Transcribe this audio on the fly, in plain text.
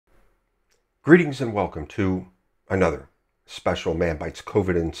Greetings and welcome to another special Man Bites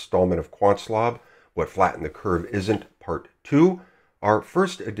COVID installment of QuantSlob, What Flatten the Curve Isn't, Part 2. Our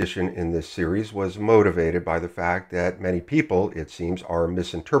first edition in this series was motivated by the fact that many people, it seems, are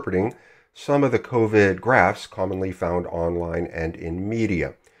misinterpreting some of the COVID graphs commonly found online and in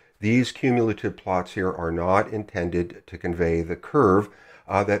media. These cumulative plots here are not intended to convey the curve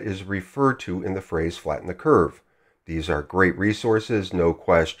that is referred to in the phrase flatten the curve. These are great resources, no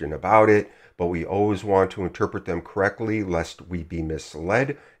question about it, but we always want to interpret them correctly lest we be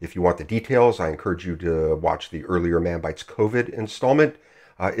misled. If you want the details, I encourage you to watch the earlier Man Bites COVID installment.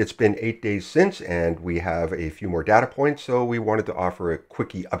 It's been 8 days since, and we have a few more data points, so we wanted to offer a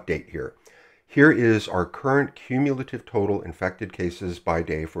quickie update here. Here is our current cumulative total infected cases by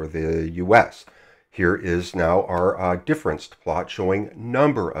day for the US. Here is now our differenced plot showing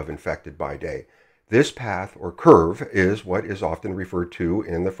number of infected by day. This path or curve is what is often referred to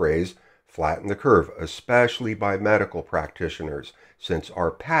in the phrase flatten the curve, especially by medical practitioners, since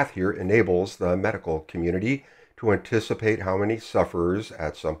our path here enables the medical community to anticipate how many sufferers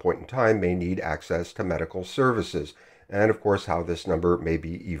at some point in time may need access to medical services, and of course how this number may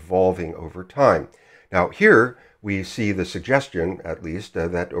be evolving over time. Now here we see the suggestion, at least,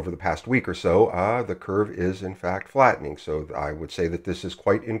 that over the past week or so, the curve is in fact flattening, so I would say that this is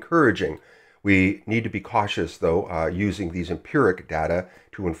quite encouraging. We need to be cautious, though, using these empiric data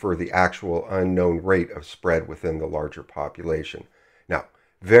to infer the actual unknown rate of spread within the larger population. Now,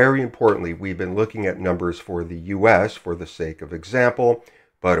 very importantly, we've been looking at numbers for the US for the sake of example,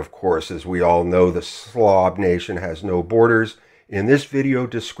 but of course, as we all know, the slob nation has no borders. In this video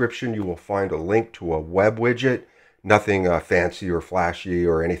description, you will find a link to a web widget, nothing fancy or flashy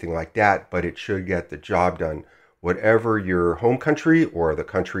or anything like that, but it should get the job done. Whatever your home country or the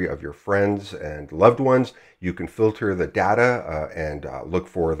country of your friends and loved ones, you can filter the data and look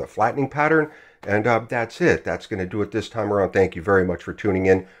for the flattening pattern. And that's it. That's going to do it this time around. Thank you very much for tuning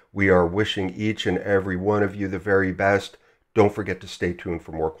in. We are wishing each and every one of you the very best. Don't forget to stay tuned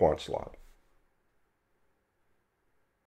for more QuantSlob.